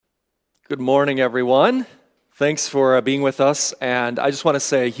Good morning, everyone. Thanks for being with us. And I just want to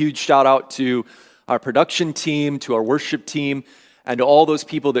say a huge shout out to our production team, to our worship team, and to all those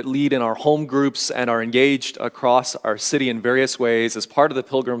people that lead in our home groups and are engaged across our city in various ways as part of the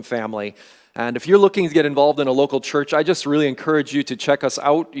Pilgrim family. And if you're looking to get involved in a local church, I just really encourage you to check us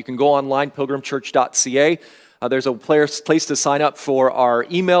out. You can go online, pilgrimchurch.ca. There's a place to sign up for our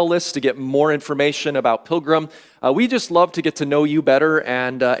email list to get more information about Pilgrim. We just love to get to know you better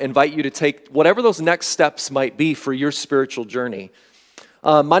and invite you to take whatever those next steps might be for your spiritual journey.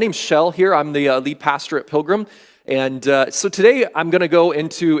 My name's Shell here. I'm the lead pastor at Pilgrim. And so today I'm going to go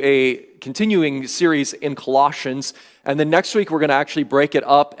into a continuing series in Colossians. And then next week we're going to actually break it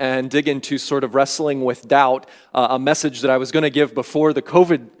up and dig into sort of wrestling with doubt, a message that I was going to give before the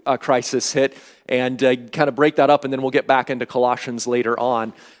COVID crisis hit, and kind of break that up, and then we'll get back into Colossians later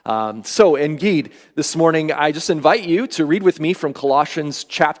on. So indeed, this morning I just invite you to read with me from Colossians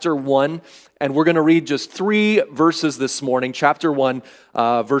chapter 1, and we're going to read just 3 verses this morning, chapter 1,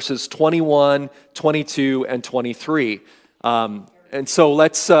 verses 21, 22, and 23. And so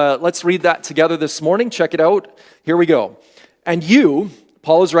let's read that together this morning. Check it out. Here we go. And you,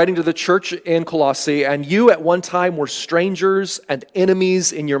 Paul is writing to the church in Colossae, and you at one time were strangers and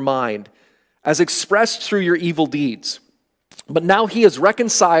enemies in your mind, as expressed through your evil deeds. But now he has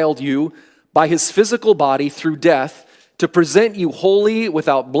reconciled you by his physical body through death to present you holy,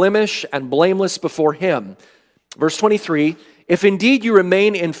 without blemish, and blameless before him. Verse 23, if indeed you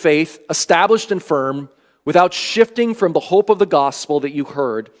remain in faith, established and firm, without shifting from the hope of the gospel that you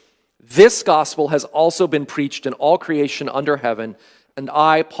heard, this gospel has also been preached in all creation under heaven, and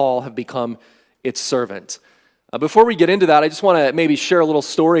I, Paul, have become its servant. Before we get into that, I just want to maybe share a little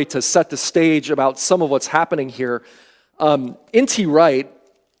story to set the stage about some of what's happening here. N.T. Wright,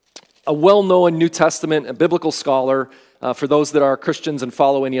 a well-known New Testament and biblical scholar, for those that are Christians and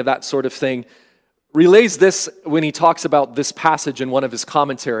follow any of that sort of thing, relays this when he talks about this passage in one of his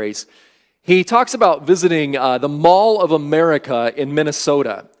commentaries. He talks about visiting the Mall of America in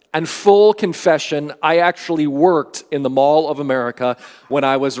Minnesota. And full confession, I actually worked in the Mall of America when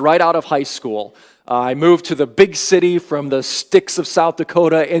I was right out of high school. I moved to the big city from the sticks of South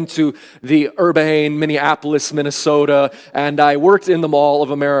Dakota into the Urbane, Minneapolis, Minnesota, and I worked in the Mall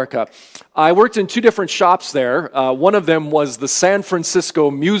of America. I worked in 2 different shops there. One of them was the San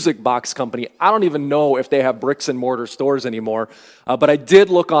Francisco Music Box Company. I don't even know if they have bricks and mortar stores anymore, but I did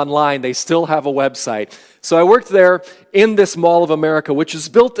look online. They still have a website. So I worked there in this Mall of America, which is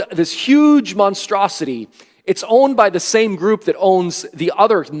built this huge monstrosity. It's owned by the same group that owns the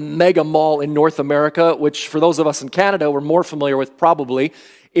other mega mall in North America, which for those of us in Canada we're more familiar with probably,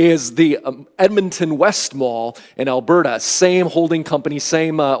 is the Edmonton West Mall in Alberta. Same holding company,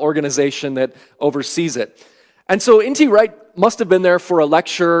 same organization that oversees it. And so N.T. Wright must have been there for a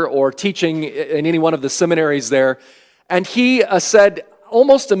lecture or teaching in any one of the seminaries there. And he said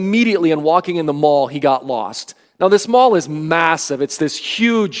almost immediately in walking in the mall, he got lost. Now, this mall is massive. It's this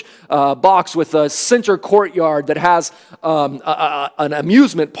huge box with a center courtyard that has an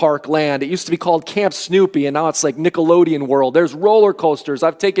amusement park land. It used to be called Camp Snoopy, and now it's like Nickelodeon World. There's roller coasters.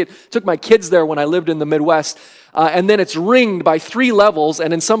 Took my kids there when I lived in the Midwest. And then it's ringed by 3 levels,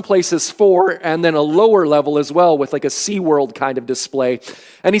 and in some places 4, and then a lower level as well with like a SeaWorld kind of display.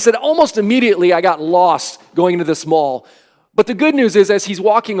 And he said, almost immediately I got lost going into this mall. But the good news is, as he's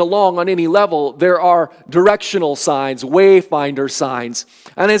walking along on any level, there are directional signs, wayfinder signs.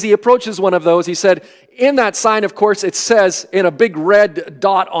 And as he approaches one of those, he said, in that sign, of course, it says in a big red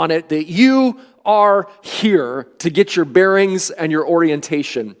dot on it that you are here to get your bearings and your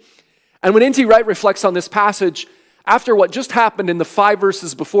orientation. And when N.T. Wright reflects on this passage, after what just happened in the 5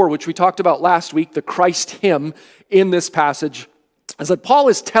 verses before, which we talked about last week, the Christ hymn in this passage, is that Paul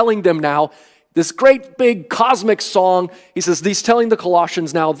is telling them now, this great big cosmic song, he says, he's telling the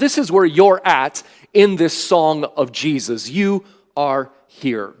Colossians now, this is where you're at in this song of Jesus. You are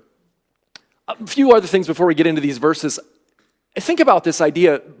here. A few other things before we get into these verses. Think about this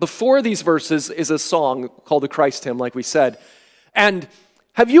idea. Before these verses is a song called the Christ hymn, like we said. And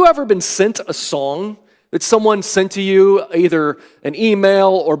have you ever been sent a song that someone sent to you, either an email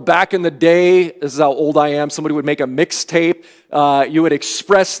or back in the day, this is how old I am, somebody would make a mixtape. You would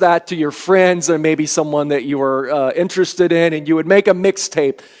express that to your friends or maybe someone that you were interested in, and you would make a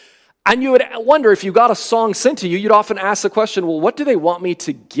mixtape. And you would wonder, if you got a song sent to you, you'd often ask the question, well, what do they want me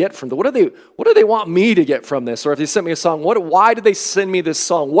to get from this? What do they want me to get from this? Or if they sent me a song, why did they send me this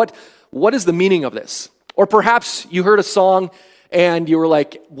song? What is the meaning of this? Or perhaps you heard a song and you were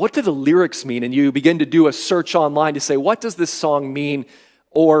like, what do the lyrics mean? And you begin to do a search online to say, what does this song mean?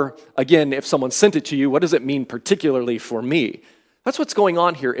 Or again, if someone sent it to you, what does it mean particularly for me? That's what's going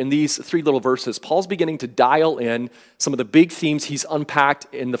on here in these three little verses. Paul's beginning to dial in some of the big themes he's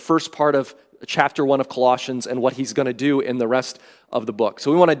unpacked in the first part of chapter 1 of Colossians and what he's going to do in the rest of the book.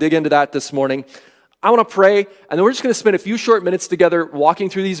 So we want to dig into that this morning. I want to pray, and then we're just going to spend a few short minutes together walking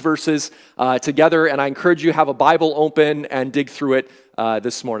through these verses together, and I encourage you to have a Bible open and dig through it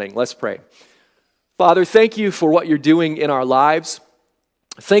this morning. Let's pray. Father, thank you for what you're doing in our lives.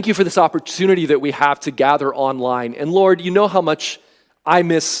 Thank you for this opportunity that we have to gather online. And Lord, you know how much I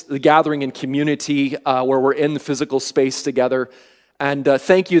miss the gathering in community where we're in the physical space together. And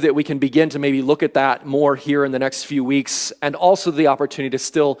thank you that we can begin to maybe look at that more here in the next few weeks, and also the opportunity to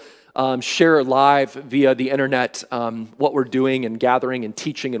still share live via the internet what we're doing and gathering and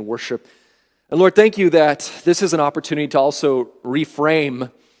teaching and worship. And Lord, thank you that this is an opportunity to also reframe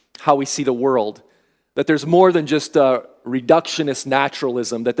how we see the world, that there's more than just reductionist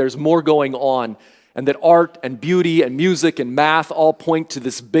naturalism, that there's more going on, and that art and beauty and music and math all point to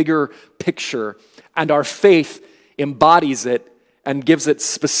this bigger picture, and our faith embodies it and gives it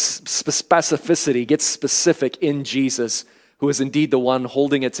specificity, gets specific in Jesus, who is indeed the one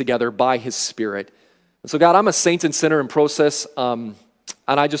holding it together by his Spirit. And so God, I'm a saint and sinner in process, and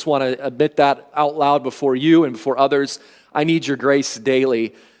I just want to admit that out loud before you and before others. I need your grace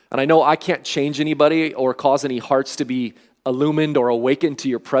daily. And I know I can't change anybody or cause any hearts to be illumined or awakened to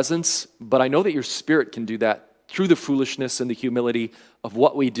your presence, but I know that your Spirit can do that through the foolishness and the humility of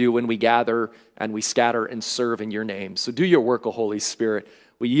what we do when we gather and we scatter and serve in your name. So do your work, O Holy Spirit.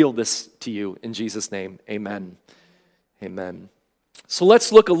 We yield this to you in Jesus' name. Amen. Amen. So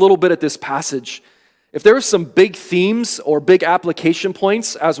let's look a little bit at this passage. If there are some big themes or big application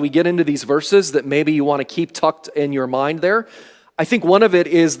points as we get into these verses that maybe you want to keep tucked in your mind there, I think one of it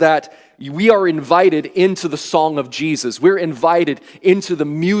is that we are invited into the song of Jesus. We're invited into the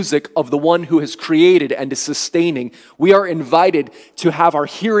music of the one who has created and is sustaining. We are invited to have our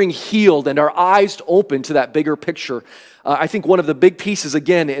hearing healed and our eyes open to that bigger picture. I think one of the big pieces,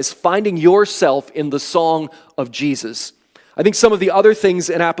 again, is finding yourself in the song of Jesus. I think some of the other things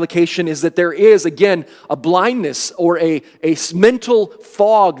in application is that there is, again, a blindness or a mental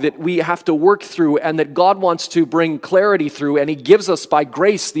fog that we have to work through and that God wants to bring clarity through, and he gives us by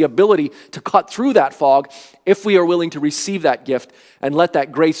grace the ability to cut through that fog if we are willing to receive that gift and let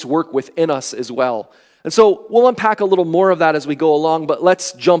that grace work within us as well. And so we'll unpack a little more of that as we go along, but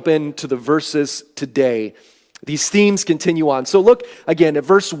let's jump into the verses today. These themes continue on. So look again at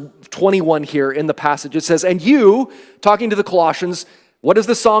verse 21 here in the passage. It says, and you, talking to the Colossians, what does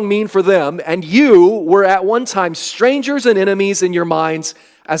the song mean for them? And you were at one time strangers and enemies in your minds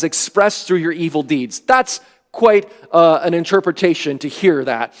as expressed through your evil deeds. That's quite an interpretation to hear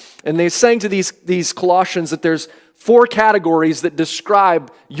that. And they're saying to these Colossians that there's 4 categories that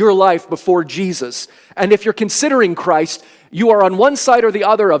describe your life before Jesus. And if you're considering Christ, you are on one side or the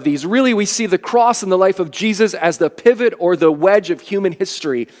other of these. Really, we see the cross in the life of Jesus as the pivot or the wedge of human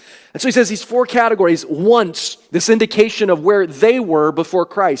history. And so he says these 4 categories, once, this indication of where they were before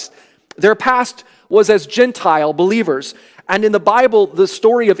Christ. Their past was as Gentile believers. And in the Bible, the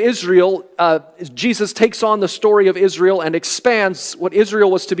story of Israel, Jesus takes on the story of Israel and expands what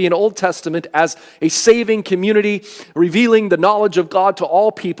Israel was to be in Old Testament as a saving community, revealing the knowledge of God to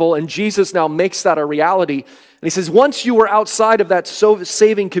all people. And Jesus now makes that a reality. And he says, once you were outside of that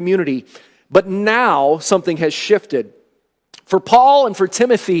saving community, but now something has shifted. For Paul and for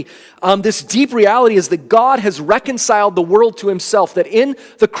Timothy, this deep reality is that God has reconciled the world to himself, that in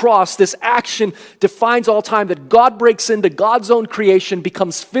the cross, this action defines all time, that God breaks into God's own creation,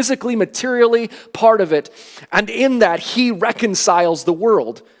 becomes physically, materially part of it, and in that, he reconciles the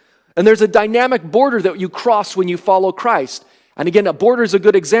world. And there's a dynamic border that you cross when you follow Christ. And again, a border is a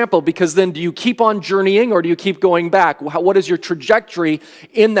good example because then do you keep on journeying or do you keep going back? What is your trajectory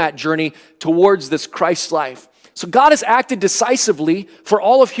in that journey towards this Christ life? So God has acted decisively for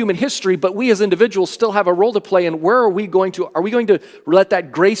all of human history, but we as individuals still have a role to play in where are we going to let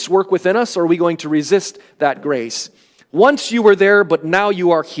that grace work within us, or are we going to resist that grace? Once you were there, but now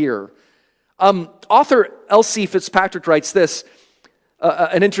you are here. Author L.C. Fitzpatrick writes this,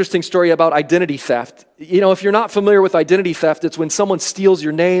 an interesting story about identity theft. You know, if you're not familiar with identity theft, it's when someone steals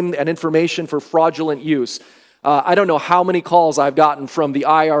your name and information for fraudulent use. I don't know how many calls I've gotten from the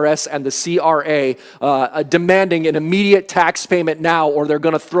IRS and the CRA demanding an immediate tax payment now or they're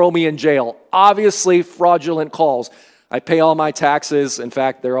going to throw me in jail. Obviously, fraudulent calls. I pay all my taxes. In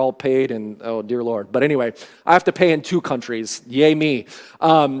fact, they're all paid and, oh, dear Lord. But anyway, I have to pay in 2 countries. Yay me.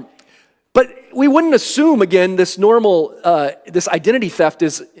 But we wouldn't assume, again, this identity theft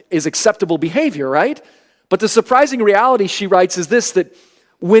is acceptable behavior, right? But the surprising reality, she writes, is this, that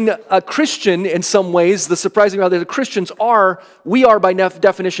when a Christian, in some ways, the surprising reality is that Christians we are by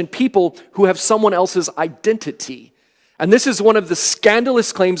definition people who have someone else's identity. And this is one of the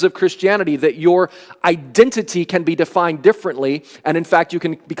scandalous claims of Christianity, that your identity can be defined differently, and in fact, you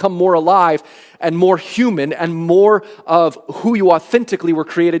can become more alive and more human and more of who you authentically were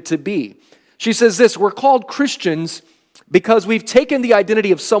created to be. She says this: we're called Christians because we've taken the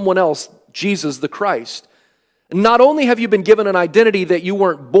identity of someone else, Jesus the Christ. Not only have you been given an identity that you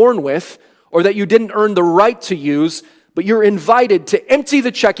weren't born with or that you didn't earn the right to use, but you're invited to empty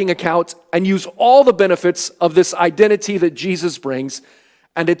the checking account and use all the benefits of this identity that Jesus brings.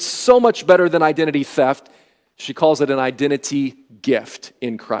 And it's so much better than identity theft. She calls it an identity gift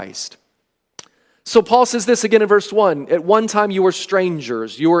in Christ. So Paul says this again in verse 1. At one time you were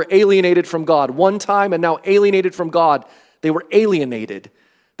strangers. You were alienated from God. One time and now alienated from God. They were alienated.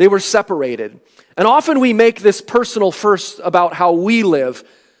 They were separated. And often we make this personal first about how we live.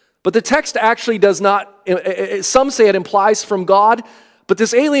 But the text actually does not, some say it implies from God, but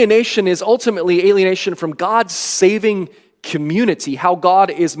this alienation is ultimately alienation from God's saving community, how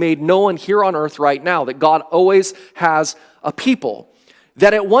God is made known here on earth right now, that God always has a people.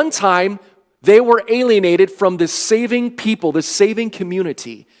 That at one time, they were alienated from this saving people, this saving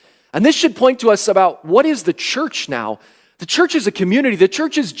community. And this should point to us about what is the church now? The church is a community. The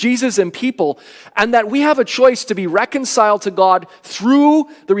church is Jesus and people, and that we have a choice to be reconciled to God through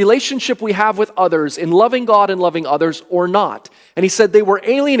the relationship we have with others in loving God and loving others or not. And he said they were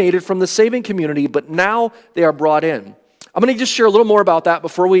alienated from the saving community, but now they are brought in. I'm going to just share a little more about that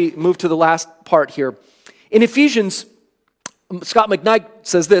before we move to the last part here. In Ephesians, Scott McKnight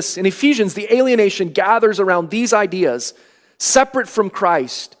says this: in Ephesians, the alienation gathers around these ideas: separate from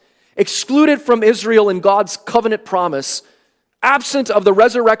Christ, excluded from Israel in God's covenant promise, absent of the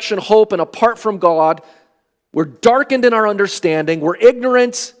resurrection hope and apart from God. We're darkened in our understanding, we're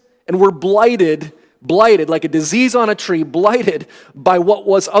ignorant, and we're blighted like a disease on a tree, blighted by what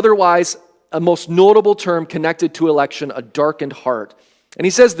was otherwise a most notable term connected to election, a darkened heart. And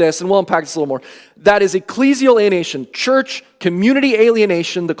he says this, and we'll unpack this a little more, that is ecclesial alienation, church, community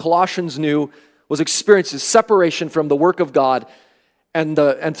alienation. The Colossians knew was experiences separation from the work of God and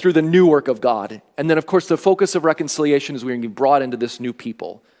through the new work of God. And then, of course, the focus of reconciliation is we're going to be brought into this new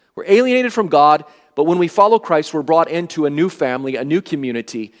people. We're alienated from God, but when we follow Christ, we're brought into a new family, a new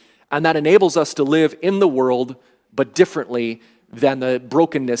community, and that enables us to live in the world, but differently than the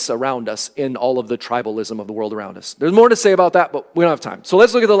brokenness around us in all of the tribalism of the world around us. There's more to say about that, but we don't have time. So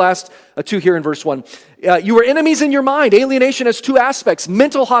let's look at the last two here in verse 1. You were enemies in your mind. Alienation has two aspects: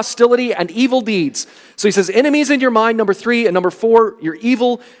 mental hostility and evil deeds. So he says enemies in your mind, number 3, and number 4, your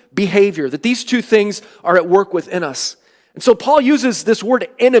evil behavior. That these two things are at work within us. And so Paul uses this word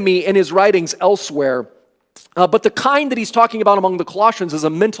enemy in his writings elsewhere, but the kind that he's talking about among the Colossians is a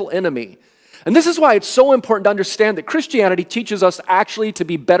mental enemy. And this is why it's so important to understand that Christianity teaches us actually to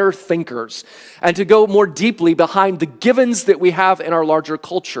be better thinkers and to go more deeply behind the givens that we have in our larger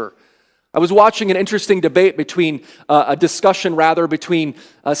culture. I was watching an interesting debate between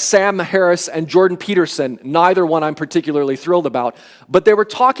Sam Harris and Jordan Peterson, neither one I'm particularly thrilled about, but they were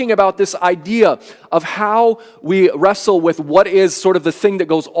talking about this idea of how we wrestle with what is sort of the thing that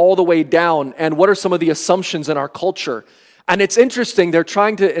goes all the way down and what are some of the assumptions in our culture. And it's interesting,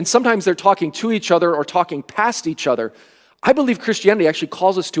 and sometimes they're talking to each other or talking past each other. I believe Christianity actually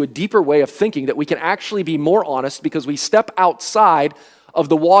calls us to a deeper way of thinking, that we can actually be more honest because we step outside of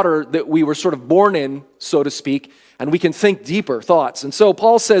the water that we were sort of born in, so to speak, and we can think deeper thoughts. And so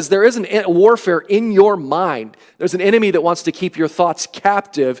Paul says there is a warfare in your mind. There's an enemy that wants to keep your thoughts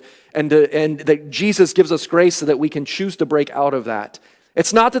captive, and that Jesus gives us grace so that we can choose to break out of that.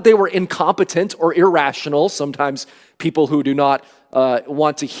 It's not that they were incompetent or irrational. Sometimes people who do not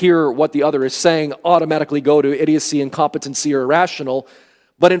want to hear what the other is saying automatically go to idiocy, incompetency, or irrational.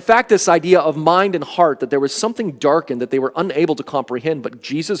 But in fact, this idea of mind and heart, that there was something darkened that they were unable to comprehend, but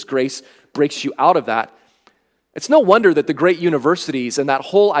Jesus' grace breaks you out of that. It's no wonder that the great universities and that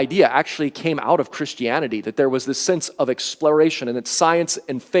whole idea actually came out of Christianity, that there was this sense of exploration and that science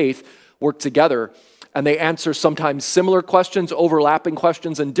and faith work together. And they answer sometimes similar questions, overlapping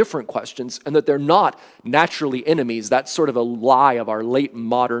questions, and different questions, and that they're not naturally enemies. That's sort of a lie of our late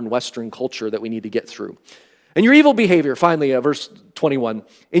modern Western culture that we need to get through. And your evil behavior, finally, verse 21,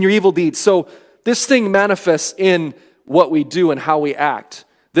 in your evil deeds. So this thing manifests in what we do and how we act,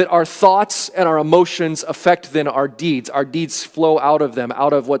 that our thoughts and our emotions affect then our deeds. Our deeds flow out of them,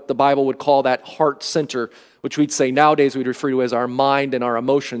 out of what the Bible would call that heart center, which we'd say nowadays we'd refer to as our mind and our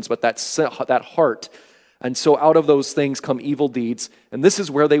emotions, but that heart. And so out of those things come evil deeds, and this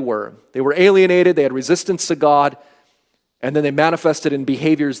is where they were. They were alienated, they had resistance to God, And then they manifest it in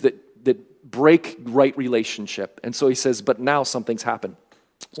behaviors that break right relationship. And so he says, but now something's happened.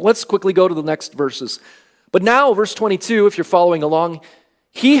 So let's quickly go to the next verses. But now, verse 22, if you're following along,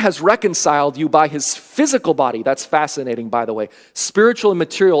 he has reconciled you by his physical body. That's fascinating, by the way. Spiritual and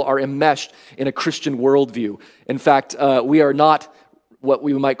material are enmeshed in a Christian worldview. In fact, we are not what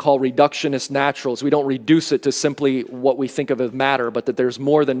we might call reductionist naturals. We don't reduce it to simply what we think of as matter, but that there's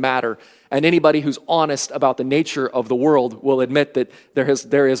more than matter. And anybody who's honest about the nature of the world will admit that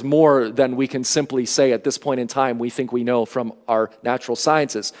there is more than we can simply say at this point in time we think we know from our natural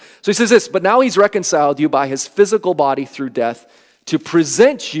sciences. So he says this, but now he's reconciled you by his physical body through death to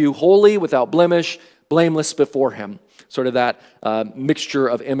present you holy, without blemish, blameless before him. Sort of that mixture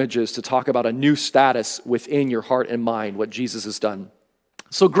of images to talk about a new status within your heart and mind, what Jesus has done.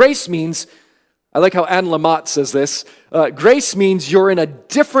 So grace means, I like how Anne Lamott says this, grace means you're in a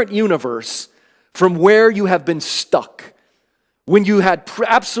different universe from where you have been stuck, when you had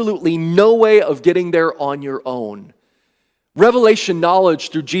absolutely no way of getting there on your own. Revelation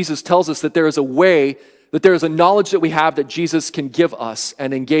knowledge through Jesus tells us that there is a way, that there is a knowledge that we have that Jesus can give us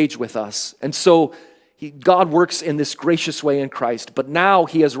and engage with us. And so God works in this gracious way in Christ, but now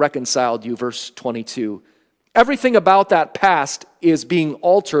he has reconciled you, verse 22. Everything about that past is being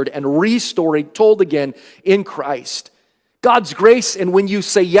altered and restored, told again in Christ. God's grace, and when you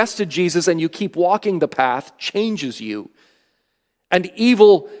say yes to Jesus and you keep walking the path, changes you. And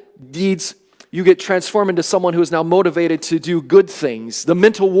evil deeds, you get transformed into someone who is now motivated to do good things. The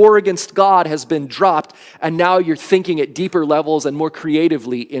mental war against God has been dropped, and now you're thinking at deeper levels and more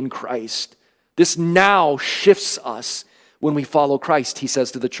creatively in Christ. This now shifts us. When we follow Christ, he says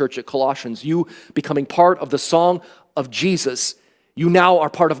to the church at Colossians, you becoming part of the song of Jesus, you now are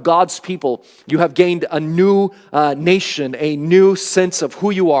part of God's people. You have gained a new nation, a new sense of who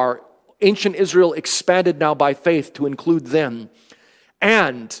you are. Ancient Israel expanded now by faith to include them.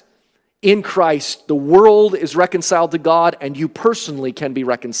 And in Christ, the world is reconciled to God, and you personally can be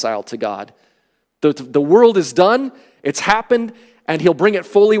reconciled to God. The world is done, it's happened, and he'll bring it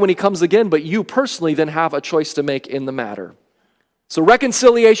fully when he comes again, but you personally then have a choice to make in the matter. So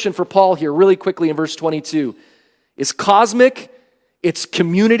reconciliation for Paul here, really quickly in verse 22, is cosmic, it's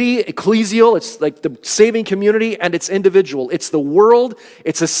community, ecclesial, it's like the saving community, and it's individual. It's the world,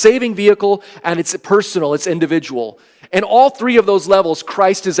 it's a saving vehicle, and it's personal, it's individual. And all three of those levels,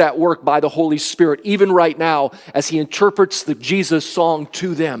 Christ is at work by the Holy Spirit, even right now, as he interprets the Jesus song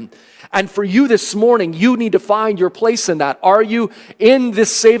to them. And for you this morning, you need to find your place in that. Are you in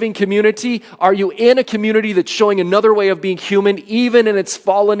this saving community? Are you in a community that's showing another way of being human, even in its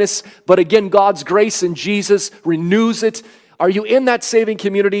fallenness? But again, God's grace in Jesus renews it. Are you in that saving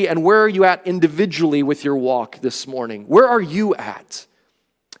community? And where are you at individually with your walk this morning? Where are you at?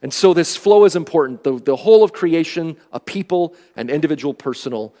 And so this flow is important. The whole of creation, a people, and individual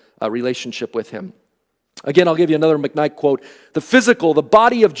personal relationship with him. Again, I'll give you another McKnight quote. The physical, the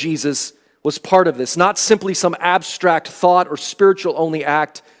body of Jesus was part of this, not simply some abstract thought or spiritual only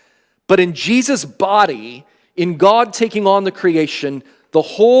act, but in Jesus' body, in God taking on the creation, the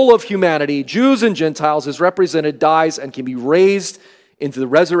whole of humanity, Jews and Gentiles, is represented, dies, and can be raised into the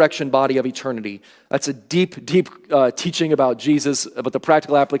resurrection body of eternity. That's a deep, deep teaching about Jesus, but the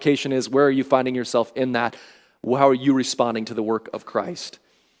practical application is, where are you finding yourself in that? How are you responding to the work of Christ?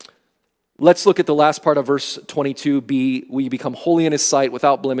 Let's look at the last part of verse 22b. We become holy in his sight,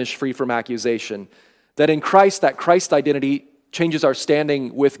 without blemish, free from accusation. That in Christ, that Christ identity changes our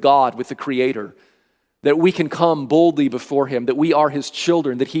standing with God, with the Creator. That we can come boldly before him, that we are his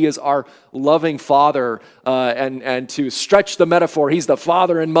children, that he is our loving Father, and to stretch the metaphor, he's the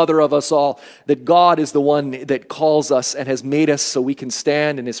father and mother of us all, that God is the one that calls us and has made us so we can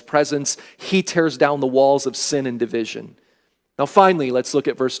stand in his presence. He tears down the walls of sin and division. Now finally, let's look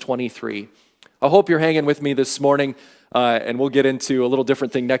at verse 23. I hope you're hanging with me this morning, and we'll get into a little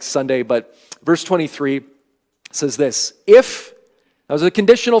different thing next Sunday, but verse 23 says this, if, that was a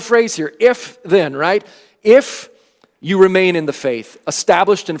conditional phrase here, if then, right? If you remain in the faith,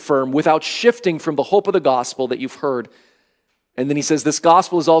 established and firm, without shifting from the hope of the gospel that you've heard. And then he says, this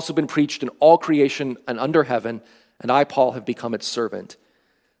gospel has also been preached in all creation and under heaven, and I, Paul, have become its servant.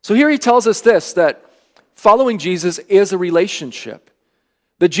 So here he tells us this, that following Jesus is a relationship.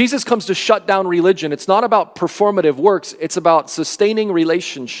 That Jesus comes to shut down religion. It's not about performative works, it's about sustaining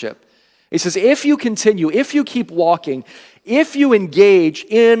relationship. He says, if you continue, if you keep walking, if you engage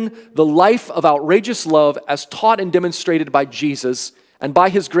in the life of outrageous love as taught and demonstrated by Jesus and by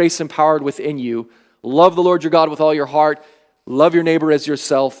his grace empowered within you, love the Lord your God with all your heart, love your neighbor as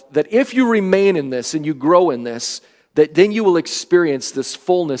yourself, that if you remain in this and you grow in this, that then you will experience this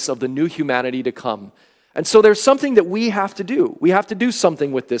fullness of the new humanity to come. And so there's something that we have to do. We have to do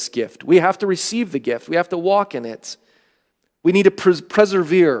something with this gift. We have to receive the gift. We have to walk in it. We need to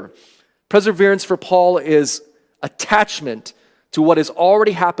persevere. Perseverance for Paul is attachment to what has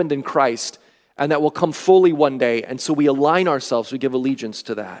already happened in Christ and that will come fully one day. And so we align ourselves, we give allegiance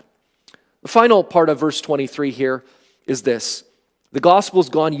to that. The final part of verse 23 here is this. The gospel's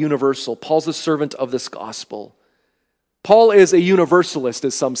gone universal. Paul's a servant of this gospel. Paul is a universalist,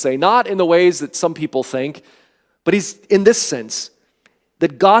 as some say, not in the ways that some people think, but he's in this sense,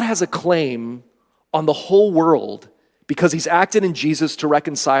 that God has a claim on the whole world because he's acted in Jesus to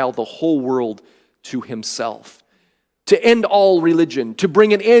reconcile the whole world to himself, to end all religion, to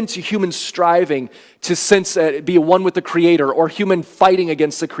bring an end to human striving to be one with the Creator or human fighting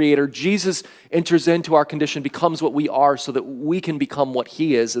against the Creator. Jesus enters into our condition, becomes what we are so that we can become what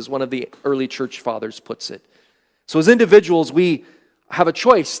he is, as one of the early church fathers puts it. So as individuals, we have a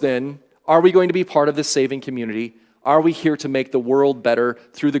choice then. Are we going to be part of this saving community? Are we here to make the world better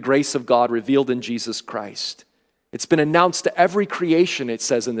through the grace of God revealed in Jesus Christ? It's been announced to every creation, it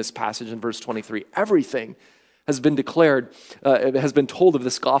says in this passage in verse 23. Everything has been declared, has been told of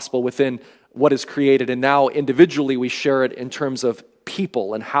this gospel within what is created. And now individually we share it in terms of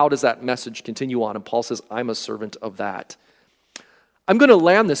people. And how does that message continue on? And Paul says, I'm a servant of that. I'm going to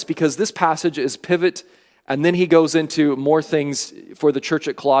land this because this passage is pivot. And then he goes into more things for the church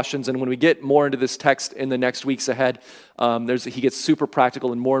at Colossians. And when we get more into this text in the next weeks ahead, he gets super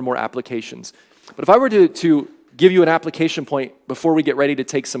practical and more applications. But if I were to give you an application point before we get ready to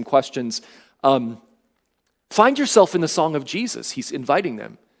take some questions, find yourself in the song of Jesus. He's inviting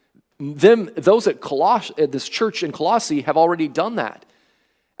them. Those at this church in Colossae have already done that.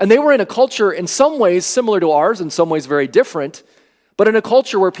 And they were in a culture in some ways similar to ours, in some ways very different, but in a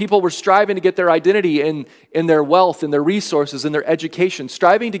culture where people were striving to get their identity in their wealth, in their resources, in their education,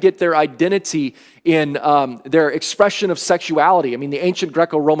 striving to get their identity in their expression of sexuality. I mean, the ancient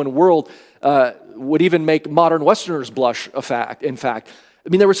Greco-Roman world would even make modern Westerners blush, in fact. I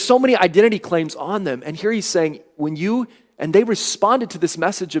mean, there were so many identity claims on them. And here he's saying, and they responded to this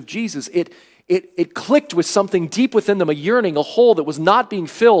message of Jesus, it clicked with something deep within them, a yearning, a hole that was not being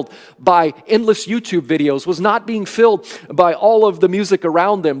filled by endless YouTube videos, was not being filled by all of the music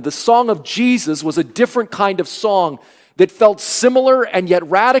around them. The song of Jesus was a different kind of song that felt similar and yet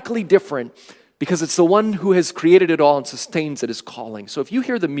radically different because it's the one who has created it all and sustains it is calling. So if you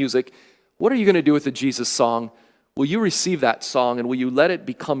hear the music, what are you going to do with the Jesus song? Will you receive that song and will you let it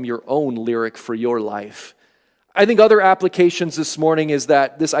become your own lyric for your life? I think other applications this morning is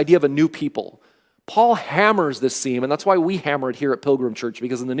that this idea of a new people. Paul hammers this theme, and that's why we hammer it here at Pilgrim Church,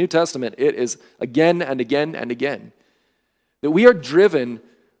 because in the New Testament it is again and again and again. That we are driven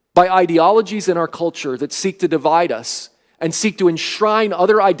by ideologies in our culture that seek to divide us and seek to enshrine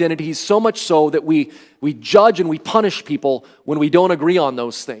other identities so much so that we judge and we punish people when we don't agree on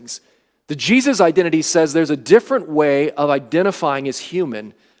those things. The Jesus identity says there's a different way of identifying as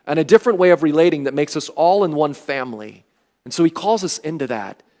human and a different way of relating that makes us all in one family. And so he calls us into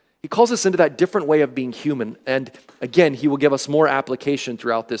that. He calls us into that different way of being human. And again, he will give us more application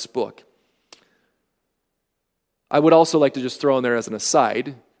throughout this book. I would also like to just throw in there as an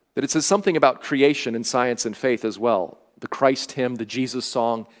aside that it says something about creation and science and faith as well. The Christ hymn, the Jesus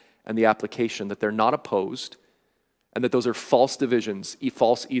song, and the application, that they're not opposed and that those are false divisions,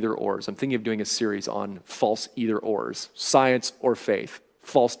 false either-ors. I'm thinking of doing a series on false either-ors, science or faith.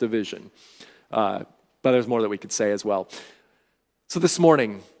 False division. But there's more that we could say as well. So this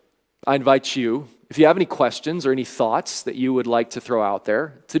morning, I invite you, if you have any questions or any thoughts that you would like to throw out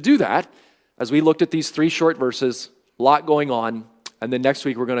there, to do that. As we looked at these 3 short verses, a lot going on, and then next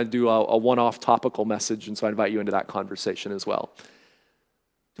week we're going to do a one-off topical message, and so I invite you into that conversation as well.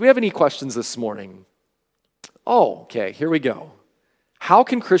 Do we have any questions this morning? Oh, okay, here we go. How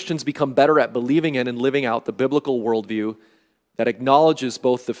can Christians become better at believing in and living out the biblical worldview that acknowledges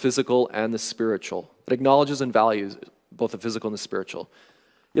both the physical and the spiritual, that acknowledges and values both the physical and the spiritual?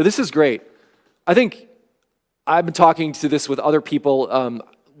 Yeah, this is great. I think I've been talking to this with other people.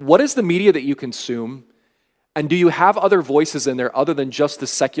 What is the media that you consume? And do you have other voices in there other than just the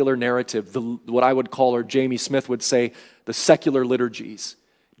secular narrative, what I would call, or Jamie Smith would say, the secular liturgies?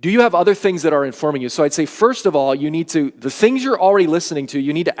 Do you have other things that are informing you? So I'd say, first of all, the things you're already listening to,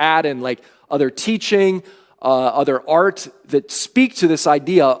 you need to add in like other teaching, other art that speak to this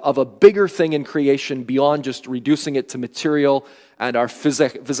idea of a bigger thing in creation beyond just reducing it to material and our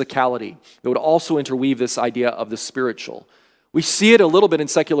physicality. It would also interweave this idea of the spiritual. We see it a little bit in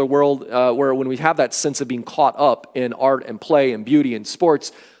secular world where when we have that sense of being caught up in art and play and beauty and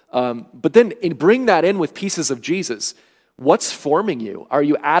sports, but then bring that in with pieces of Jesus. What's forming you? Are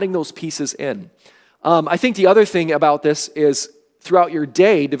you adding those pieces in? I think the other thing about this is throughout your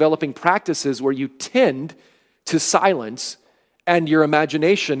day, developing practices where you tend to silence, and your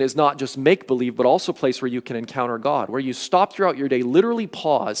imagination is not just make-believe, but also a place where you can encounter God, where you stop throughout your day, literally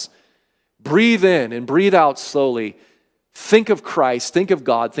pause, breathe in and breathe out slowly, think of Christ, think of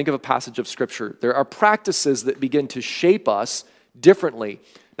God, think of a passage of Scripture. There are practices that begin to shape us differently.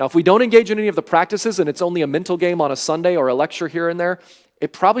 Now, if we don't engage in any of the practices and it's only a mental game on a Sunday or a lecture here and there,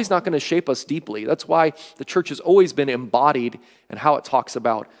 it probably is not going to shape us deeply. That's why the church has always been embodied in how it talks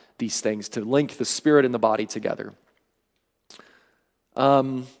about these things, to link the spirit and the body together.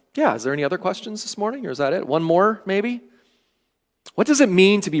 Is there any other questions this morning, or is that it? One more, maybe? What does it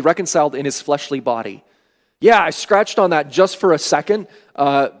mean to be reconciled in his fleshly body? Yeah, I scratched on that just for a second.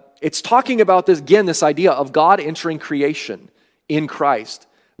 It's talking about this idea of God entering creation in Christ.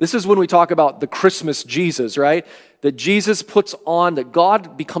 This is when we talk about the Christmas Jesus, right? That Jesus puts on, that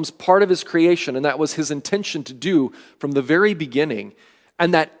God becomes part of his creation, and that was his intention to do from the very beginning.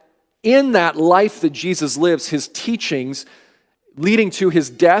 And that in that life that Jesus lives, his teachings leading to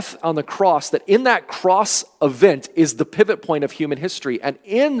his death on the cross, that in that cross event is the pivot point of human history. And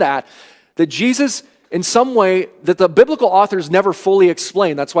in that Jesus, in some way, that the biblical authors never fully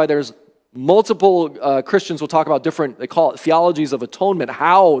explain. That's why there's multiple Christians will talk about different, they call it theologies of atonement,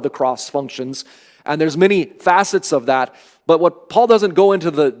 how the cross functions. And there's many facets of that. But what Paul doesn't go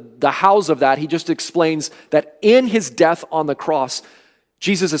into the hows of that, he just explains that in his death on the cross,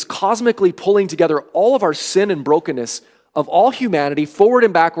 Jesus is cosmically pulling together all of our sin and brokenness of all humanity, forward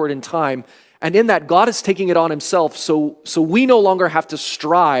and backward in time, and in that, God is taking it on himself, so we no longer have to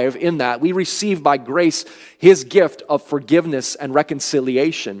strive in that. We receive by grace his gift of forgiveness and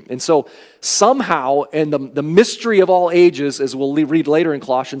reconciliation. And so somehow, and the mystery of all ages, as we'll read later in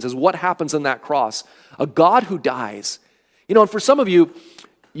Colossians, is what happens in that cross. A God who dies. And for some of you,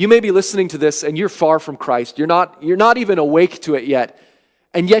 you may be listening to this and you're far from Christ. You're not even awake to it yet.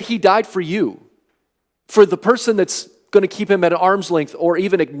 And yet he died for you. For the person that's going to keep him at arm's length or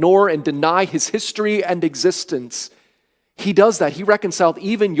even ignore and deny his history and existence. He does that. He reconciled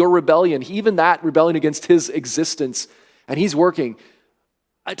even your rebellion, even that rebellion against his existence. And he's working.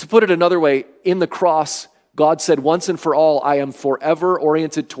 To put it another way, in the cross, God said, once and for all, I am forever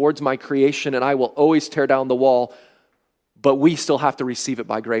oriented towards my creation and I will always tear down the wall. But we still have to receive it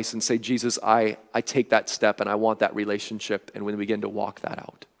by grace and say, Jesus, I take that step and I want that relationship. And we begin to walk that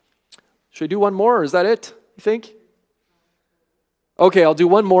out. Should I do one more or is that it, you think? Okay, I'll do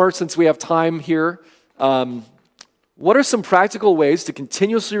one more since we have time here. What are some practical ways to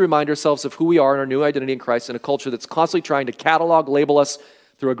continuously remind ourselves of who we are in our new identity in Christ in a culture that's constantly trying to catalog, label us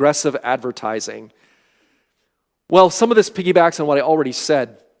through aggressive advertising? Well, some of this piggybacks on what I already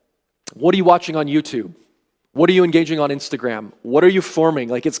said. What are you watching on YouTube? What are you engaging on Instagram? What are you forming?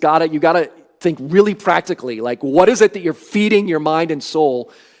 You gotta think really practically. What is it that you're feeding your mind and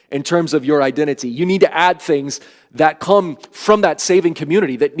soul in terms of your identity? You need to add things that come from that saving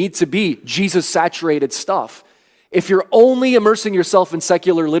community that need to be Jesus-saturated stuff. If you're only immersing yourself in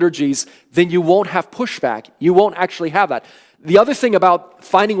secular liturgies, then you won't have pushback. You won't actually have that. The other thing about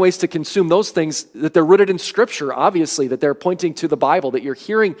finding ways to consume those things, that they're rooted in Scripture, obviously, that they're pointing to the Bible, that you're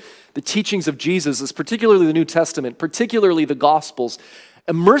hearing the teachings of Jesus, particularly the New Testament, particularly the Gospels,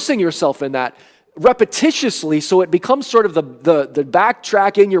 immersing yourself in that repetitiously, so it becomes sort of the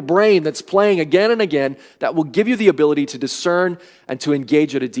backtrack in your brain that's playing again and again that will give you the ability to discern and to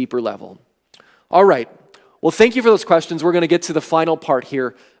engage at a deeper level. All right. Well, thank you for those questions. We're going to get to the final part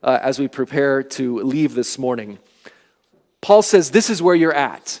here as we prepare to leave this morning. Paul says, this is where you're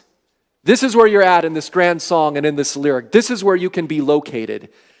at. This is where you're at in this grand song and in this lyric. This is where you can be located.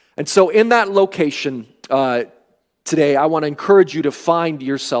 And so in that location, today, I want to encourage you to find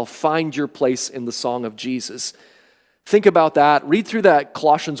yourself, find your place in the song of Jesus. Think about that. Read through that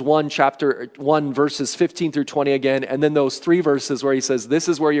Colossians 1, chapter 1, verses 15 through 20 again, and then those 3 verses where he says, this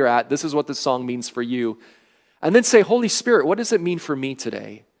is where you're at, this is what this song means for you. And then say, Holy Spirit, what does it mean for me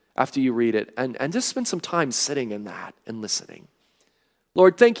today after you read it? And just spend some time sitting in that and listening.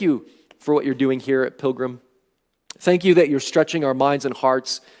 Lord, thank you for what you're doing here at Pilgrim. Thank you that you're stretching our minds and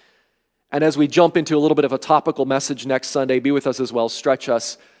hearts. And as we jump into a little bit of a topical message next Sunday, be with us as well, stretch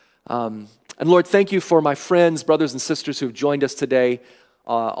us. And Lord, thank you for my friends, brothers and sisters who have joined us today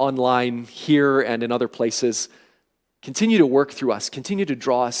online, here and in other places. Continue to work through us. Continue to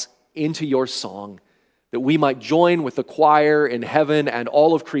draw us into your song, that we might join with the choir in heaven and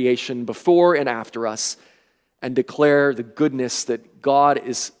all of creation before and after us and declare the goodness that God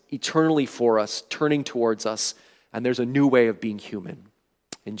is eternally for us, turning towards us, and there's a new way of being human.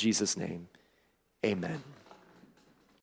 In Jesus' name, amen.